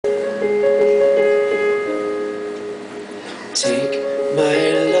Take my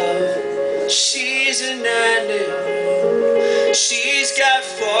love, she's an animal. She's got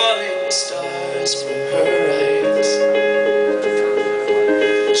falling stars from her eyes.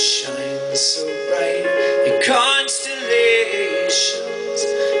 Shine so bright in constellations,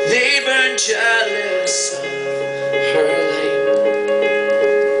 they burn jealous of her light.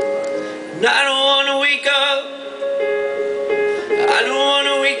 And I don't wanna wake up, I don't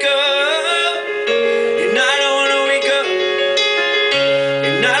wanna wake up, and I don't wanna wake up,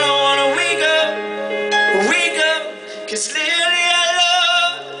 and I don't wanna wake up, 'cause Lily, I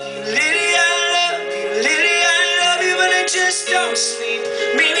love you, Lily, I love you, Lily, I love you, but I just don't sleep.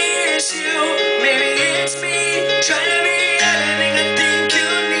 Maybe it's you, maybe it's me, trying to be everything I think you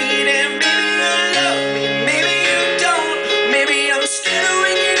need. And maybe you love me, maybe you don't. Maybe I'm scared of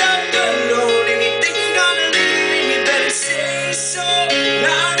waking up alone, and you think you're gonna leave me, you better say so. And I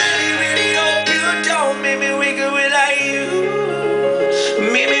really, really hope you don't. Maybe we could without you,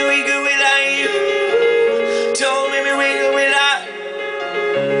 maybe we could without you. Don't make me wake up without you.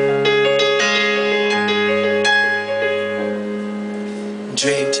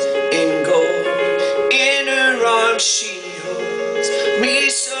 Draped in gold, in her arms she holds me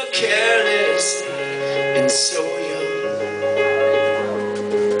so carelessly and so young.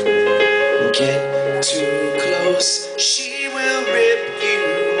 Get too close, she will rip you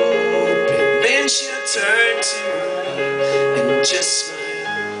open, then she'll turn to me and just smile.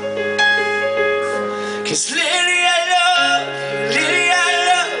 'Cause Lily, I love you, Lily, I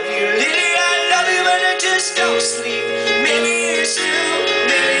love you, Lily, I love you, but I just don't sleep. Maybe it's you,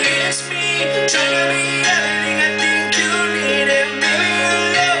 maybe it's me, trying to be everything I think you need. And maybe you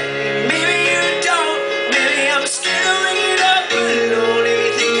love me, maybe you don't. Maybe I'm scared of waking up alone, and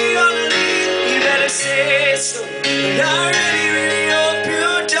you think you're gonna leave, you better say so. But I really, really hope you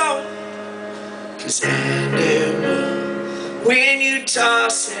don't. 'Cause animal, when you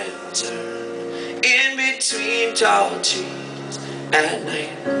toss and turn in between tall trees at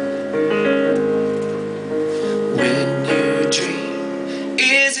night, when you dream,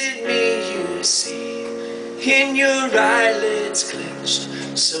 is it me you see in your eyelids clenched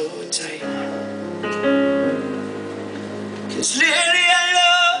so tight? 'Cause Lily, I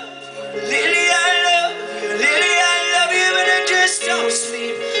love you, Lily, I love you, Lily, I love you, but I just don't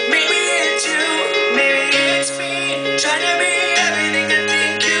sleep. Maybe it's you, maybe it's me, trying to be